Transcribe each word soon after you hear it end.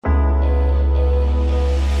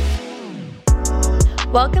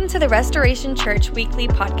Welcome to the Restoration Church Weekly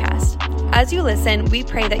Podcast. As you listen, we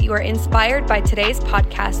pray that you are inspired by today's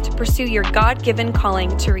podcast to pursue your God-given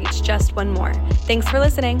calling to reach just one more. Thanks for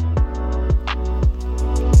listening.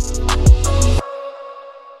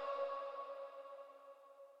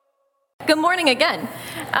 Good morning again.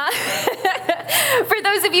 For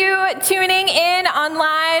those of you tuning in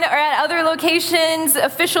online or at other locations,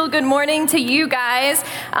 official good morning to you guys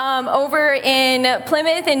over in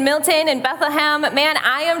Plymouth and Milton and Bethlehem. Man,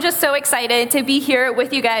 I am just so excited to be here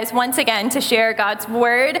with you guys once again to share God's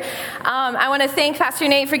word. I want to thank Pastor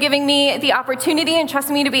Nate for giving me the opportunity and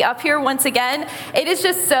trusting me to be up here once again. It is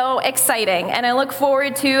just so exciting, and I look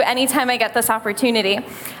forward to any time I get this opportunity.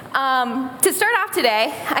 To start off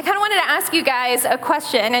today, I kind of wanted to ask you guys a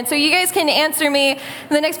question, and so you guys can answer me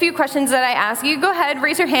the next few questions that I ask you. Go ahead,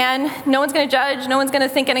 raise your hand. No one's going to judge. No one's going to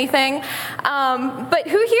think anything. But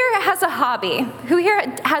who here has a hobby? Who here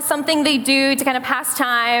has something they do to kind of pass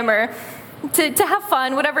time or to have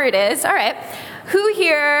fun, whatever it is? All right. Who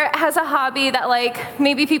here has a hobby that like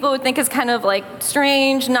maybe people would think is kind of like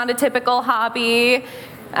strange, not a typical hobby?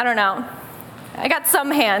 I don't know. I got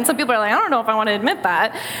some hands. Some people are like, I don't know if I want to admit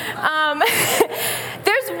that.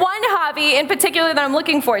 There's one hobby in particular that I'm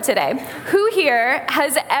looking for today. Who here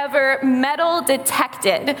has ever metal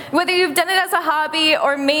detected? Whether you've done it as a hobby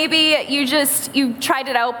or maybe you tried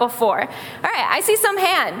it out before. All right, I see some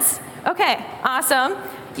hands. Okay, awesome.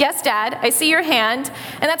 Yes, Dad, I see your hand.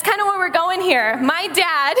 And that's kind of where we're going here. My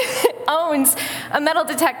dad owns a metal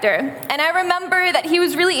detector. And I remember that he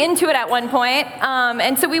was really into it at one point.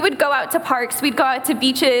 And so we would go out to parks, we'd go out to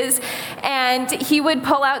beaches, and he would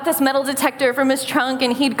pull out this metal detector from his trunk,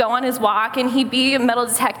 and he'd go on his walk, and he'd be metal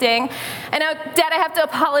detecting. And now, Dad, I have to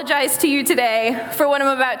apologize to you today for what I'm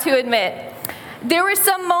about to admit. There were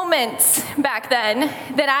some moments back then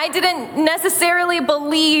that I didn't necessarily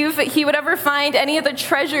believe he would ever find any of the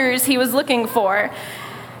treasures he was looking for.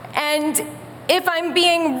 And if I'm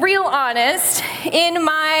being real honest, in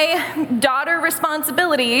my daughter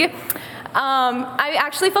responsibility, I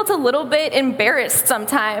actually felt a little bit embarrassed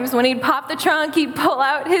sometimes when he'd pop the trunk, he'd pull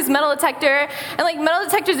out his metal detector. And like metal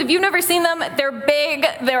detectors, if you've never seen them, they're big,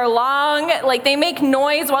 they're long, like they make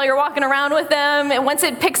noise while you're walking around with them. And once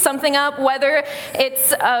it picks something up, whether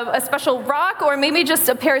it's a special rock or maybe just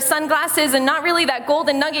a pair of sunglasses and not really that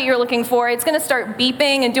golden nugget you're looking for, it's going to start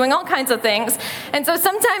beeping and doing all kinds of things. And so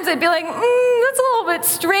sometimes I'd be like, that's a little bit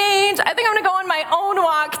strange. I think I'm going to go on my own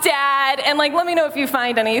walk, Dad, and like let me know if you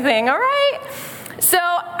find anything, all right? So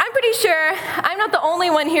I'm pretty sure I'm not the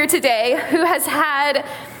only one here today who has had,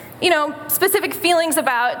 specific feelings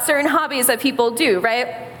about certain hobbies that people do,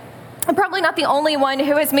 right? I'm probably not the only one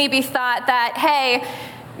who has maybe thought that, hey,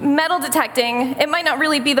 metal detecting, it might not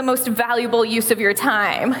really be the most valuable use of your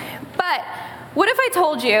time. But what if I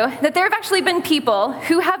told you that there have actually been people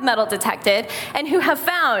who have metal detected and who have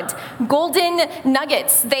found golden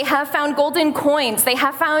nuggets, they have found golden coins, they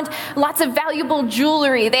have found lots of valuable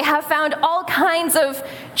jewelry, they have found all kinds of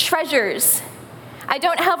treasures. I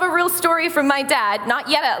don't have a real story from my dad, not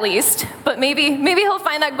yet at least, but maybe he'll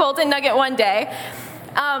find that golden nugget one day.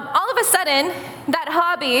 All of a sudden, that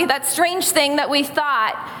hobby, that strange thing that we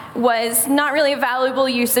thought was not really a valuable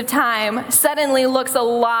use of time, suddenly looks a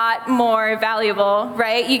lot more valuable,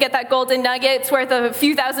 right? You get that golden nugget, it's worth a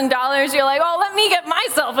few $1,000s, you're like, oh, let me get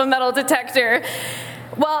myself a metal detector.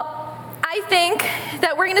 Well, I think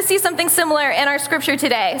that we're going to see something similar in our scripture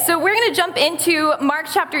today. So we're going to jump into Mark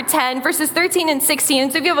chapter 10, verses 13 and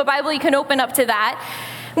 16. So if you have a Bible, you can open up to that.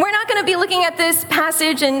 We're not going to be looking at this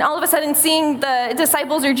passage and all of a sudden seeing the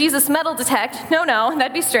disciples or Jesus metal detect. No,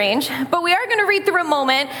 that'd be strange. But we are going to read through a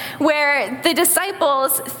moment where the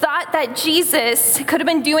disciples thought that Jesus could have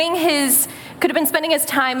been spending his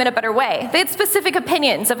time in a better way. They had specific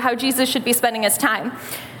opinions of how Jesus should be spending his time.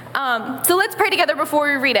 So let's pray together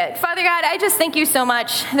before we read it. Father God, I just thank you so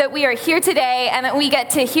much that we are here today and that we get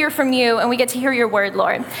to hear from you and we get to hear your word,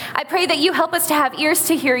 Lord. I pray that you help us to have ears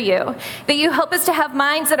to hear you, that you help us to have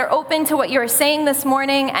minds that are open to what you are saying this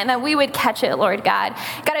morning and that we would catch it, Lord God.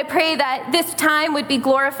 God, I pray that this time would be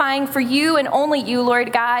glorifying for you and only you,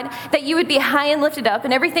 Lord God, that you would be high and lifted up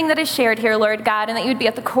in everything that is shared here, Lord God, and that you would be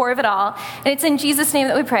at the core of it all. And it's in Jesus' name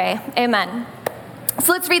that we pray. Amen.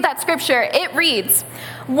 So let's read that scripture. It reads,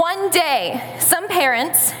 "One day, some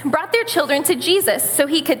parents brought their children to Jesus so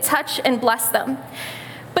he could touch and bless them.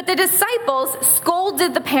 But the disciples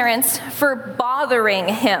scolded the parents for bothering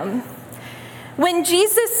him. When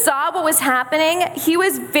Jesus saw what was happening, he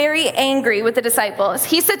was very angry with the disciples.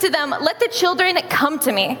 He said to them, "Let the children come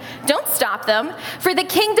to me. Don't stop them, for the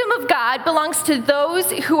kingdom of God belongs to those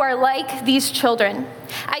who are like these children.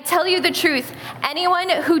 I tell you the truth, anyone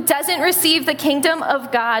who doesn't receive the kingdom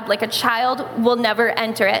of God like a child will never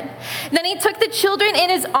enter it." Then he took the children in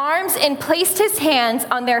his arms and placed his hands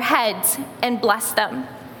on their heads and blessed them.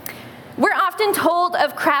 We're often told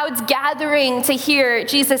of crowds gathering to hear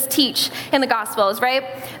Jesus teach in the Gospels, right?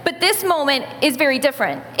 But this moment is very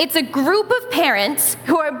different. It's a group of parents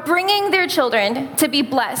who are bringing their children to be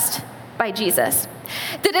blessed by Jesus.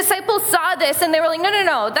 The disciples saw this and they were like,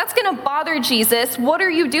 no, that's going to bother Jesus. What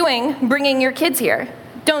are you doing bringing your kids here?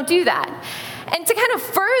 Don't do that. And to kind of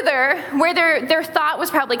further where their thought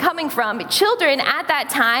was probably coming from, children at that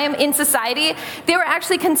time in society, they were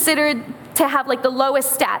actually considered to have like the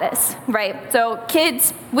lowest status, right? So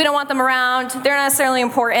kids, we don't want them around. They're not necessarily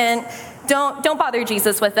important. Don't bother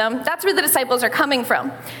Jesus with them. That's where the disciples are coming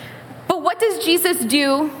from. But what does Jesus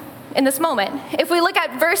do in this moment? If we look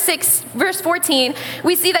at verse 14,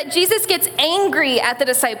 we see that Jesus gets angry at the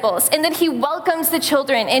disciples, and then he welcomes the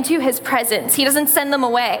children into his presence. He doesn't send them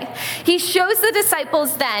away. He shows the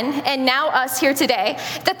disciples then, and now us here today,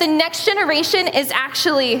 that the next generation is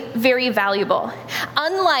actually very valuable,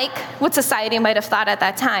 unlike what society might have thought at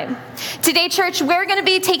that time. Today, church, we're going to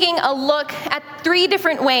be taking a look at 3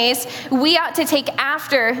 different ways we ought to take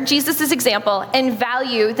after Jesus' example and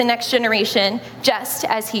value the next generation just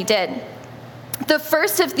as he did. The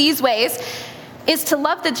first of these ways is to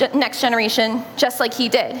love the next generation just like he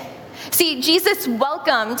did. See, Jesus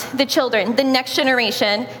welcomed the children, the next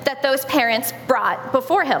generation that those parents brought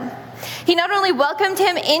before him. He not only welcomed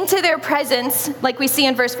him into their presence, like we see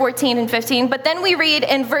in verse 14 and 15, but then we read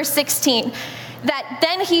in verse 16 that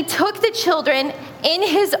then he took the children in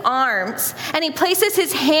his arms and he places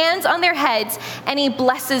his hands on their heads and he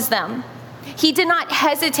blesses them. He did not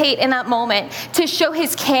hesitate in that moment to show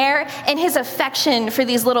his care and his affection for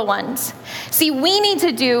these little ones. See, we need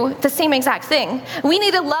to do the same exact thing. We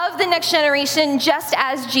need to love the next generation just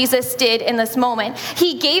as Jesus did in this moment.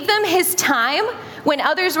 He gave them his time when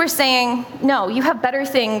others were saying, no, you have better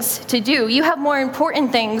things to do. You have more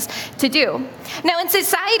important things to do. Now, in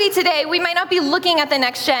society today, we might not be looking at the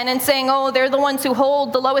next gen and saying, oh, they're the ones who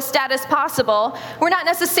hold the lowest status possible. We're not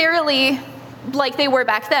necessarily like they were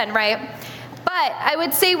back then, right? But I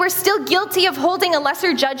would say we're still guilty of holding a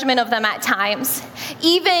lesser judgment of them at times,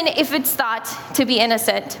 even if it's thought to be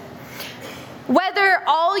innocent. Whether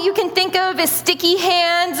all you can think of is sticky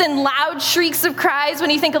hands and loud shrieks of cries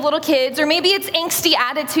when you think of little kids, or maybe it's angsty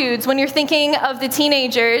attitudes when you're thinking of the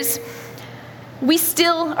teenagers, we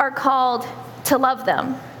still are called to love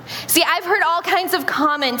them. See, I've heard all kinds of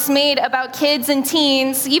comments made about kids and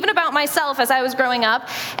teens, even about myself as I was growing up,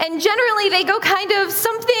 and generally they go kind of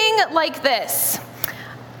something like this.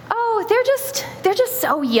 Oh, they're just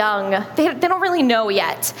so young. They don't really know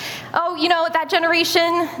yet. Oh, that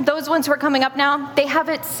generation, those ones who are coming up now, they have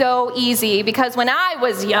it so easy because when I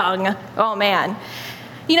was young, oh man.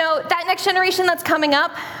 That next generation that's coming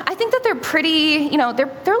up, I think that they're pretty, they're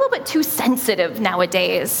a little bit too sensitive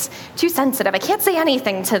nowadays. Too sensitive. I can't say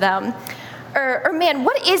anything to them. Or man,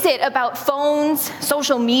 what is it about phones,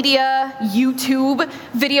 social media, YouTube,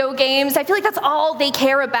 video games? I feel like that's all they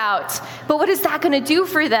care about. But what is that going to do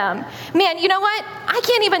for them? Man, you know what? I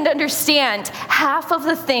can't even understand half of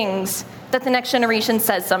the things that the next generation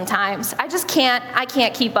says sometimes. I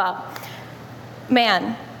can't keep up.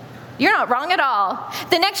 Man, you're not wrong at all.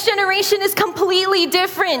 The next generation is completely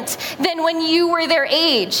different than when you were their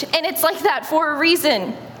age, and it's like that for a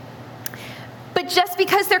reason. But just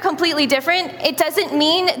because they're completely different, it doesn't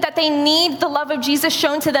mean that they need the love of Jesus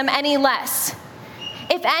shown to them any less.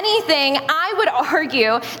 If anything, I would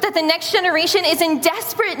argue that the next generation is in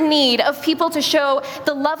desperate need of people to show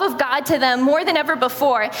the love of God to them more than ever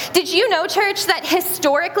before. Did you know, church, that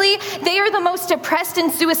historically they are the most depressed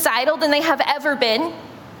and suicidal than they have ever been?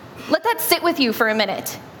 Let that sit with you for a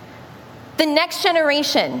minute. The next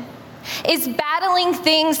generation is battling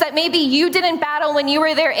things that maybe you didn't battle when you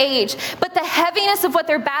were their age, but the heaviness of what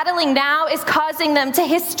they're battling now is causing them to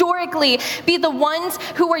historically be the ones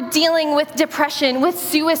who are dealing with depression, with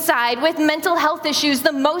suicide, with mental health issues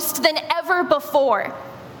the most than ever before.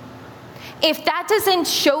 If that doesn't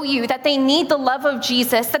show you that they need the love of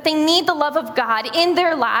Jesus, that they need the love of God in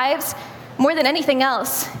their lives more than anything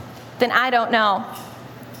else, then I don't know.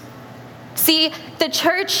 See,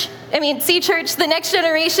 church, the next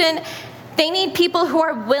generation, they need people who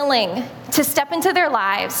are willing to step into their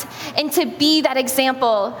lives and to be that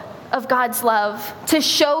example of God's love, to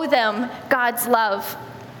show them God's love.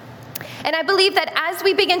 And I believe that as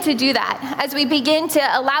we begin to do that, as we begin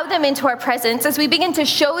to allow them into our presence, as we begin to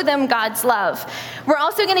show them God's love, we're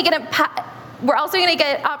also going to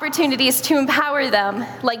get opportunities to empower them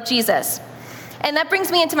like Jesus. And that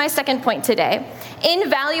brings me into my second point today. In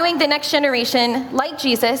valuing the next generation like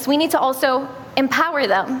Jesus, we need to also empower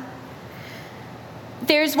them.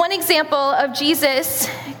 There's one example of Jesus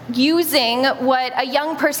using what a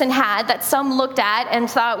young person had that some looked at and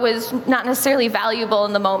thought was not necessarily valuable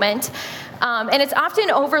in the moment. And it's often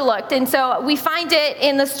overlooked. And so we find it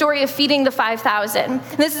in the story of feeding the 5,000.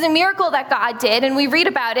 This is a miracle that God did, and we read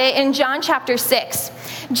about it in John chapter 6.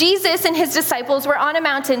 Jesus and his disciples were on a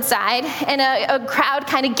mountainside, and a crowd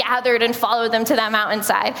kind of gathered and followed them to that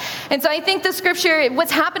mountainside. And so I think the scripture,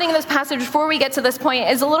 what's happening in this passage before we get to this point,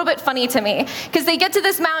 is a little bit funny to me. Because they get to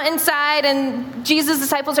this mountainside, and Jesus'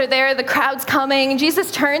 disciples are there, the crowd's coming, and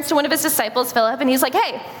Jesus turns to one of his disciples, Philip, and he's like,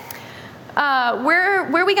 hey, where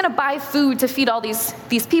are we going to buy food to feed all these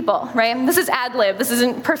people, right? And this is ad lib. This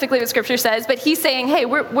isn't perfectly what scripture says, but he's saying, hey,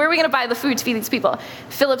 where are we going to buy the food to feed these people?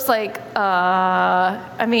 Philip's like,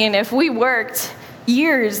 I mean, if we worked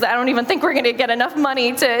years, I don't even think we're going to get enough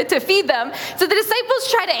money to feed them. So the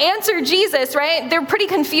disciples try to answer Jesus, right? They're pretty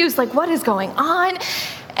confused, like, what is going on?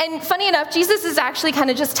 And funny enough, Jesus is actually kind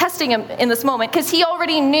of just testing him in this moment because he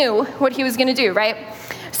already knew what he was going to do, right?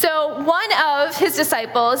 So one of his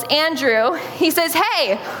disciples, Andrew, he says,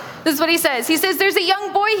 hey, this is what he says. He says, there's a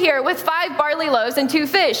young boy here with 5 barley loaves and 2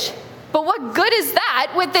 fish. But what good is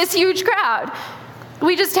that with this huge crowd?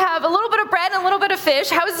 We just have a little bit of bread and a little bit of fish.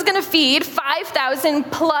 How is this going to feed 5,000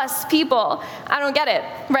 plus people? I don't get it,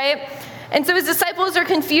 right? And so his disciples are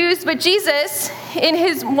confused, but Jesus, in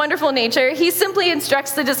his wonderful nature, he simply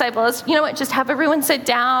instructs the disciples, you know what, just have everyone sit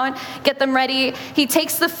down, get them ready. He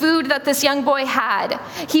takes the food that this young boy had,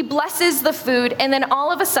 he blesses the food, and then all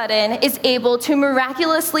of a sudden is able to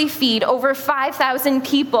miraculously feed over 5,000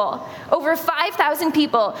 people. Over 5,000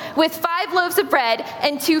 people with 5 loaves of bread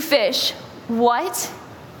and 2 fish. What?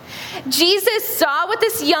 Jesus saw what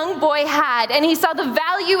this young boy had, and he saw the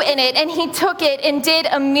value in it, and he took it and did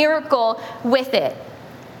a miracle with it.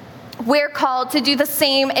 We're called to do the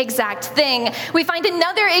same exact thing. We find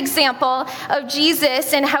another example of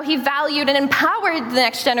Jesus and how he valued and empowered the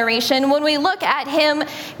next generation when we look at him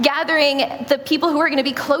gathering the people who are going to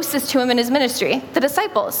be closest to him in his ministry, the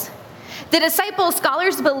disciples. The disciples,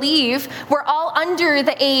 scholars believe, were all under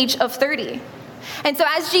the age of 30. And so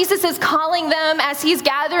as Jesus is calling them, as he's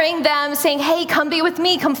gathering them, saying, hey, come be with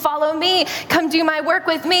me, come follow me, come do my work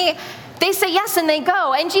with me, they say yes and they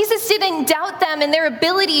go. And Jesus didn't doubt them and their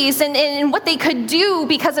abilities and what they could do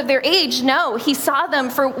because of their age. No, he saw them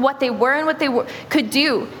for what they were and what they could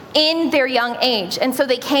do in their young age. And so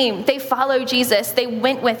they came, they followed Jesus, they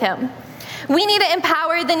went with him. We need to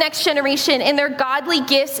empower the next generation in their godly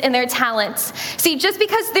gifts and their talents. See, just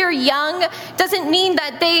because they're young doesn't mean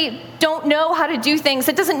that they don't know how to do things.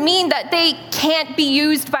 It doesn't mean that they can't be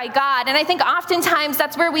used by God. And I think oftentimes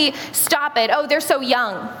that's where we stop it. Oh, they're so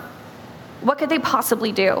young. What could they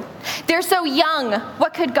possibly do? They're so young.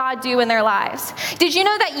 What could God do in their lives? Did you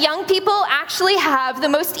know that young people actually have the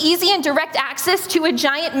most easy and direct access to a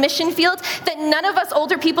giant mission field that none of us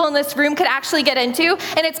older people in this room could actually get into?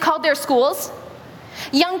 And it's called their schools.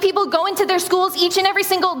 Young people go into their schools each and every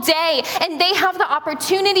single day, and they have the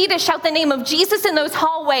opportunity to shout the name of Jesus in those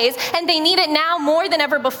hallways, and they need it now more than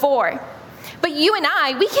ever before. But you and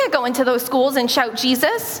I, we can't go into those schools and shout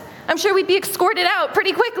Jesus. I'm sure we'd be escorted out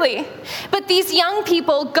pretty quickly. But these young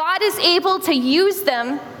people, God is able to use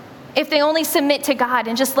them if they only submit to God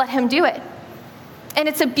and just let him do it. And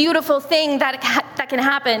it's a beautiful thing that can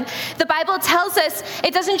happen. The Bible tells us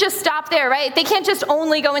it doesn't just stop there, right? They can't just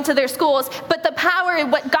only go into their schools, but the power,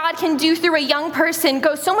 what God can do through a young person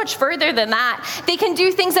goes so much further than that. They can do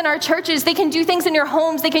things in our churches. They can do things in your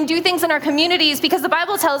homes. They can do things in our communities because the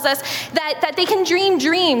Bible tells us that they can dream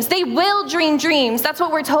dreams. They will dream dreams. That's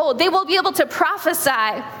what we're told. They will be able to prophesy.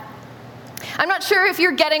 I'm not sure if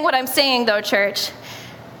you're getting what I'm saying, though, church.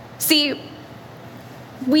 See,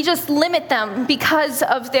 we just limit them because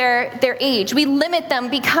of their age. We limit them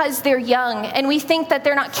because they're young, and we think that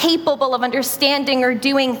they're not capable of understanding or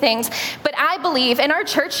doing things. But I believe, and our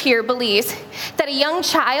church here believes, that a young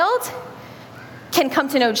child can come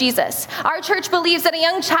to know Jesus. Our church believes that a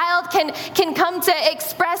young child can come to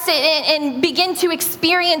express it and begin to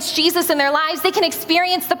experience Jesus in their lives. They can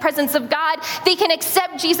experience the presence of God. They can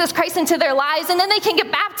accept Jesus Christ into their lives, and then they can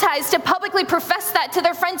get baptized to publicly profess that to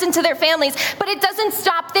their friends and to their families. But it doesn't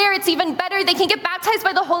stop there. It's even better. They can get baptized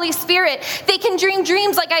by the Holy Spirit. They can dream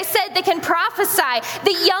dreams. Like I said, they can prophesy.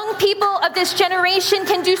 The young people of this generation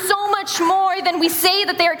can do so much more than we say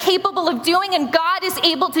that they are capable of doing, and God God is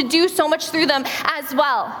able to do so much through them as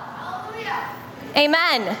well. Hallelujah.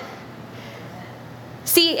 Amen.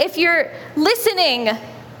 See, if you're listening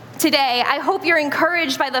today, I hope you're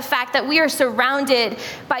encouraged by the fact that we are surrounded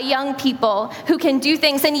by young people who can do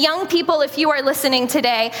things. And young people, if you are listening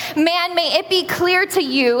today, man, may it be clear to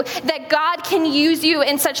you that God can use you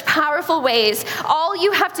in such powerful ways. All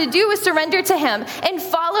you have to do is surrender to him and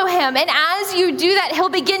follow him. And as you do that, he'll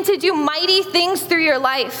begin to do mighty things through your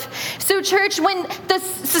life. So church, when the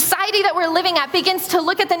society that we're living at begins to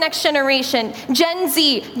look at the next generation, Gen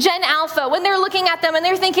Z, Gen Alpha, when they're looking at them and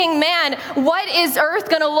they're thinking, man, what is Earth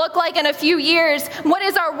going to look like in a few years? What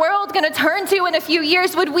is our world going to turn to in a few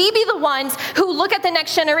years? Would we be the ones who look at the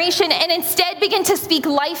next generation and instead begin to speak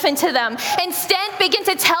life into them? Instead begin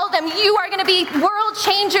to tell them, you are going to be world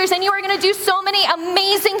changers and you are going to do so many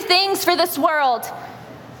amazing things for this world.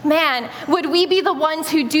 Man, would we be the ones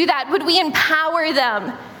who do that? Would we empower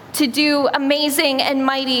them to do amazing and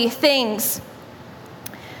mighty things?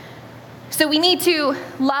 So we need to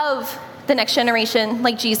love the next generation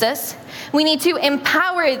like Jesus. We need to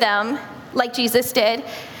empower them like Jesus did.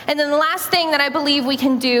 And then the last thing that I believe we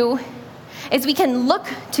can do is we can look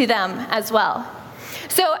to them as well.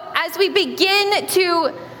 So as we begin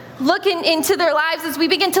to look into their lives, as we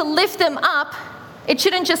begin to lift them up, it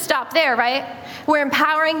shouldn't just stop there, right? We're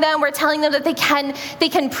empowering them. We're telling them that they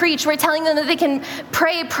can preach. We're telling them that they can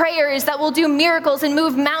pray prayers that will do miracles and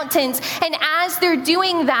move mountains. And as they're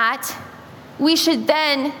doing that, we should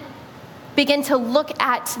then begin to look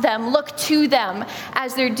at them, look to them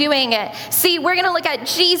as they're doing it. See, we're going to look at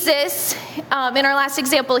Jesus in our last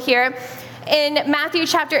example here in Matthew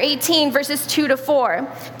chapter 18, verses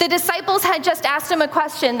 2-4. The disciples had just asked him a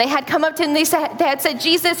question. They had come up to him, they had said,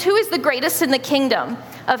 Jesus, who is the greatest in the kingdom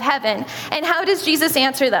of heaven? And how does Jesus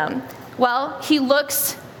answer them? Well, he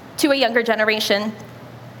looks to a younger generation.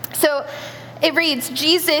 So it reads,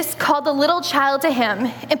 Jesus called the little child to him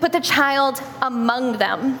and put the child among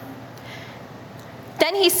them.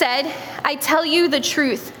 Then he said, I tell you the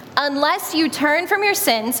truth. Unless you turn from your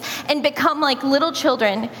sins and become like little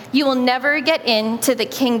children, you will never get into the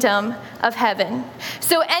kingdom of heaven.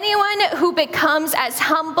 So anyone who becomes as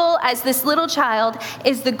humble as this little child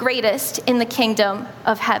is the greatest in the kingdom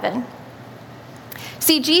of heaven.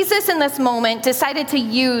 See, Jesus in this moment decided to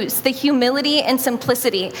use the humility and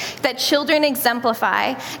simplicity that children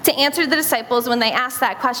exemplify to answer the disciples when they asked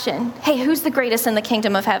that question. Hey, who's the greatest in the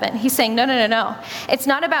kingdom of heaven? He's saying, no. It's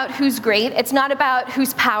not about who's great. It's not about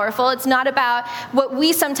who's powerful. It's not about what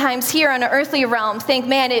we sometimes here on an earthly realm think,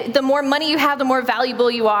 man, the more money you have, the more valuable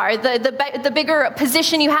you are. The bigger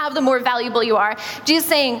position you have, the more valuable you are. Jesus is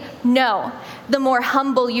saying, no, the more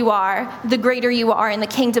humble you are, the greater you are in the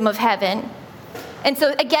kingdom of heaven. And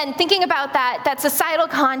so again, thinking about that societal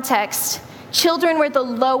context, children were the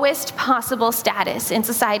lowest possible status in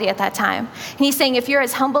society at that time. And he's saying, if you're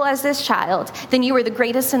as humble as this child, then you are the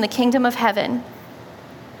greatest in the kingdom of heaven.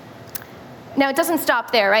 Now, it doesn't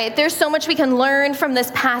stop there, right? There's so much we can learn from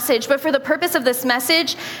this passage, but for the purpose of this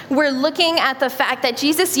message, we're looking at the fact that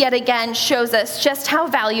Jesus yet again shows us just how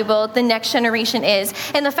valuable the next generation is,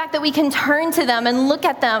 and the fact that we can turn to them and look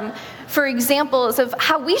at them for examples of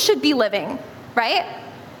how we should be living. Right?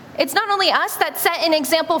 It's not only us that set an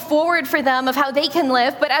example forward for them of how they can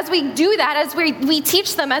live, but as we do that, as we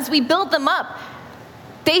teach them, as we build them up,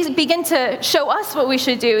 they begin to show us what we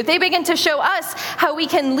should do. They begin to show us how we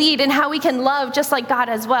can lead and how we can love just like God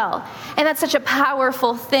as well. And that's such a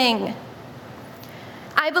powerful thing.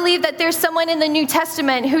 I believe that there's someone in the New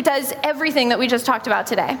Testament who does everything that we just talked about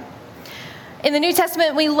today. In the New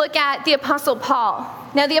Testament, we look at the Apostle Paul.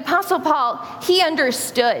 Now, the Apostle Paul, he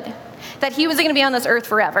understood that he wasn't going to be on this earth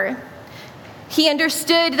forever. He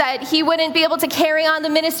understood that he wouldn't be able to carry on the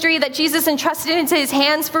ministry that Jesus entrusted into his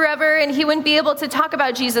hands forever, and he wouldn't be able to talk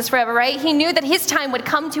about Jesus forever, right? He knew that his time would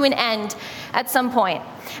come to an end at some point.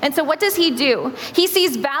 And so what does he do? He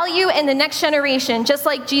sees value in the next generation, just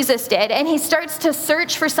like Jesus did, and he starts to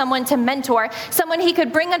search for someone to mentor, someone he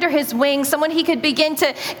could bring under his wing, someone he could begin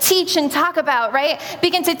to teach and talk about, right?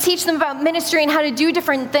 Begin to teach them about ministry and how to do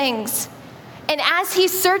different things. And as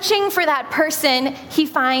he's searching for that person, he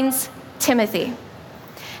finds Timothy.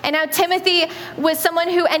 And now Timothy was someone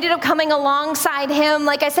who ended up coming alongside him.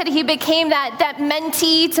 Like I said, he became that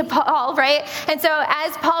mentee to Paul, right? And so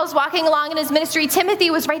as Paul's walking along in his ministry, Timothy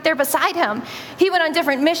was right there beside him. He went on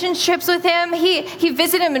different mission trips with him. He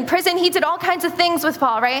visited him in prison. He did all kinds of things with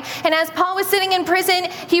Paul, right? And as Paul was sitting in prison,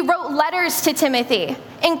 he wrote letters to Timothy,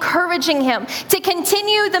 encouraging him to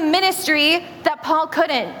continue the ministry that Paul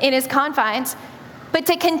couldn't in his confines. but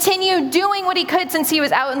to continue doing what he could since he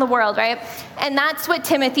was out in the world, right? And that's what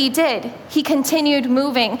Timothy did. He continued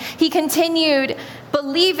moving. He continued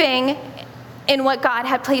believing in what God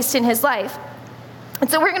had placed in his life. And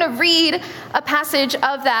so we're going to read a passage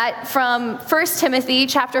of that from 1 Timothy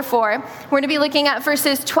chapter 4. We're going to be looking at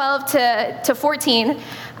verses 12 to 14.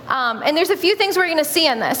 And there's a few things we're going to see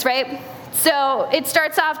in this, right? So it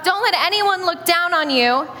starts off, don't let anyone look down on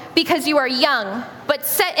you because you are young, but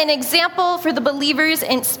set an example for the believers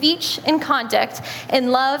in speech and conduct,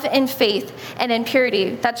 in love and faith, and in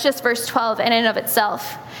purity. That's just verse 12 in and of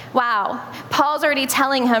itself. Wow. Paul's already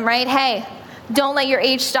telling him, right? Hey, don't let your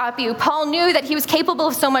age stop you. Paul knew that he was capable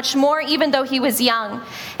of so much more, even though he was young.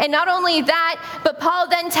 And not only that, but Paul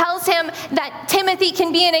then tells him that Timothy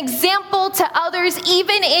can be an example to others,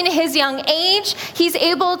 even in his young age. He's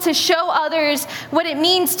able to show others what it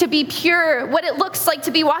means to be pure, what it looks like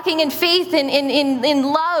to be walking in faith and in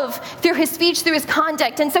love through his speech, through his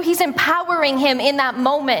conduct. And so he's empowering him in that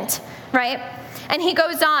moment, right? And he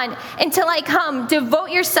goes on, until I come, devote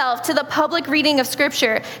yourself to the public reading of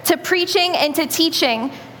Scripture, to preaching and to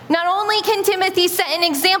teaching. Not only can Timothy set an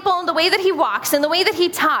example in the way that he walks and the way that he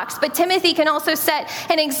talks, but Timothy can also set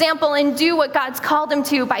an example and do what God's called him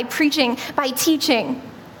to by preaching, by teaching.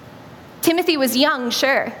 Timothy was young,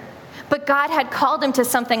 sure, but God had called him to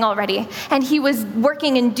something already, and he was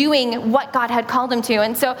working and doing what God had called him to.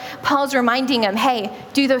 And so Paul's reminding him, hey,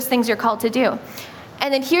 do those things you're called to do.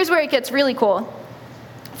 And then here's where it gets really cool.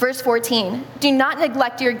 Verse 14, do not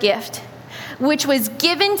neglect your gift, which was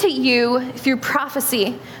given to you through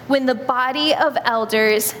prophecy when the body of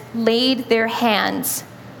elders laid their hands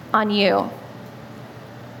on you.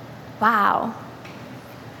 Wow.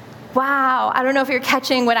 Wow. I don't know if you're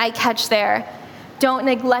catching what I catch there. Don't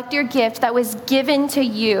neglect your gift that was given to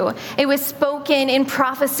you. It was spoken in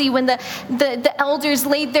prophecy when the elders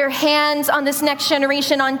laid their hands on this next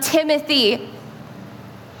generation, on Timothy.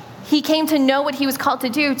 He came to know what he was called to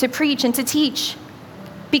do, to preach and to teach,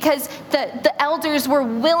 because the elders were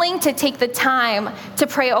willing to take the time to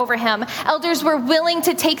pray over him. Elders were willing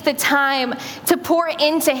to take the time to pour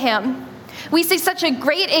into him. We see such a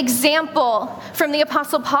great example from the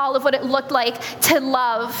Apostle Paul of what it looked like to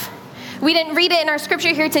love. We didn't read it in our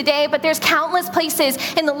scripture here today, but there's countless places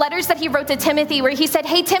in the letters that he wrote to Timothy where he said,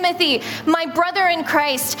 hey, Timothy, my brother in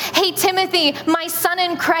Christ. Hey, Timothy, my son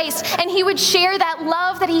in Christ. And he would share that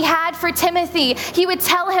love that he had for Timothy. He would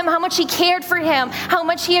tell him how much he cared for him, how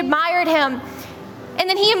much he admired him. And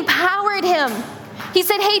then he empowered him. He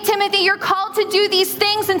said, hey, Timothy, you're called to do these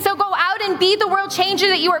things, and so go out and be the world changer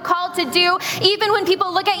that you are called to do, even when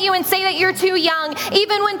people look at you and say that you're too young,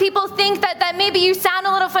 even when people think that maybe you sound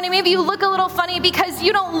a little funny, maybe you look a little funny because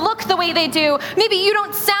you don't look the way they do, maybe you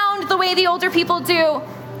don't sound the way the older people do.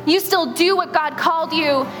 You still do what God called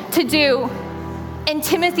you to do. And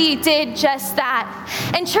Timothy did just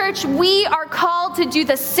that. And church, we are called to do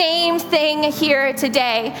the same thing here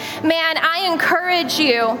today. Man, I encourage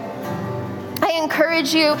you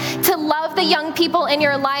to love the young people in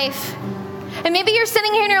your life. And maybe you're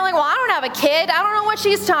sitting here and you're like, well, I don't have a kid. I don't know what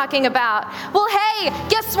she's talking about. Well, hey,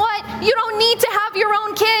 guess what? You don't need to have your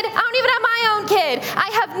own kid. I don't even have my own kid. I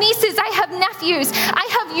have nieces. I have nephews. I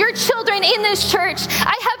have your children in this church.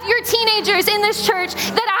 I have your teenagers in this church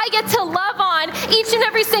that I get to love on each and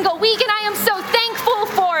every single week, and I am so thankful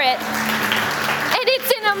for it. And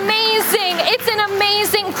it's an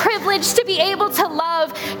amazing privilege to be able to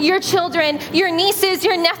love your children, your nieces,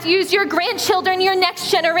 your nephews, your grandchildren, your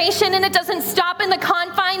next generation. And it doesn't stop in the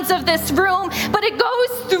confines of this room, but it goes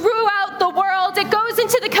throughout the world. It goes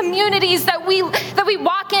into the communities that we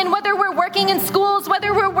walk in, whether we're working in schools,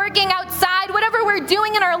 whether we're working outside, whatever we're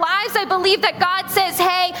doing in our lives. I believe that God says,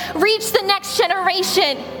 hey, reach the next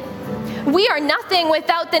generation. We are nothing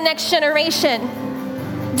without the next generation.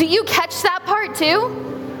 Do you catch that part too?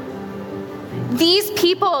 These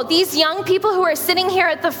people, these young people who are sitting here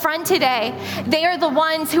at the front today, they are the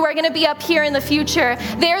ones who are going to be up here in the future.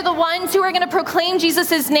 They're the ones who are going to proclaim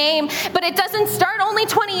Jesus' name. But it doesn't start only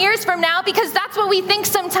 20 years from now, because that's what we think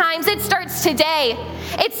sometimes. It starts today.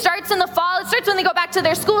 It starts in the fall. It starts when they go back to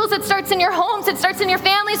their schools. It starts in your homes. It starts in your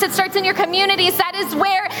families. It starts in your communities. That is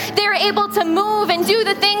where they're able to move and do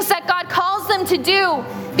the things that God calls them to do,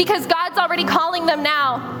 because God's already calling them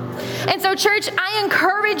now. And so, church, I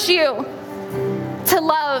encourage you to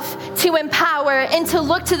love, to empower, and to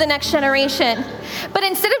look to the next generation. But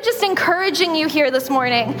instead of just encouraging you here this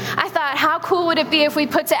morning, I thought, how cool would it be if we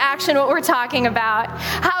put to action what we're talking about?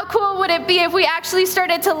 How cool would it be if we actually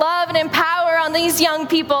started to love and empower on these young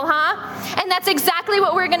people, huh? And that's exactly exactly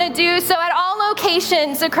what we're going to do. So at all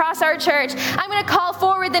locations across our church, I'm going to call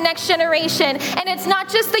forward the next generation. And it's not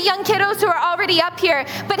just the young kiddos who are already up here,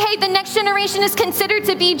 but hey, the next generation is considered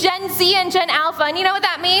to be Gen Z and Gen Alpha. And you know what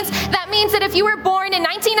that means? That means that if you were born in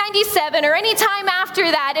 1997 or any time after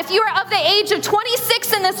that, if you are of the age of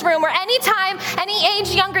 26 in this room or any time, any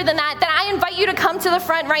age younger than that, then I invite you to come to the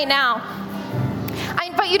front right now. I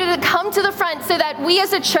invite you to come to the front so that we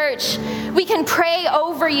as a church, we can pray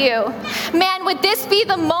over you. Man, would this be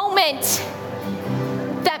the moment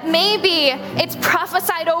that maybe it's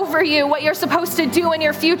prophesied over you what you're supposed to do in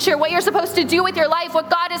your future, what you're supposed to do with your life, what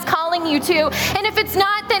God is calling you to. And if it's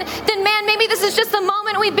not, then man, maybe this is just the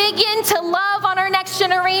moment we begin to love on our next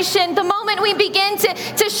generation, the moment we begin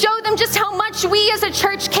to show them just how much we as a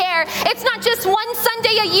church care. It's not just one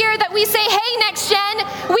Sunday a year that we say, hey, next gen,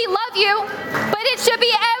 we love you, but it should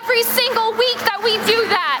be every single week that we do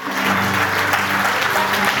that.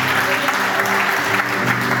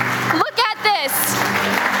 Look at this.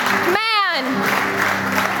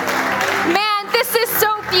 Man, this is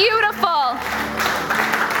so beautiful.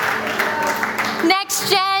 Next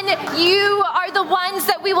gen, you are the ones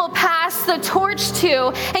that we will pass the torch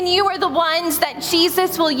to, and you are the ones that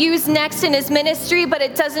Jesus will use next in his ministry, but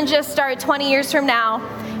it doesn't just start 20 years from now.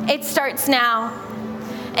 It starts now.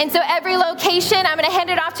 And so every location, I'm going to hand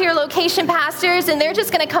it off to your location pastors, and they're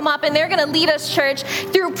just going to come up and they're going to lead us, church,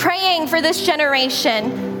 through praying for this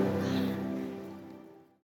generation.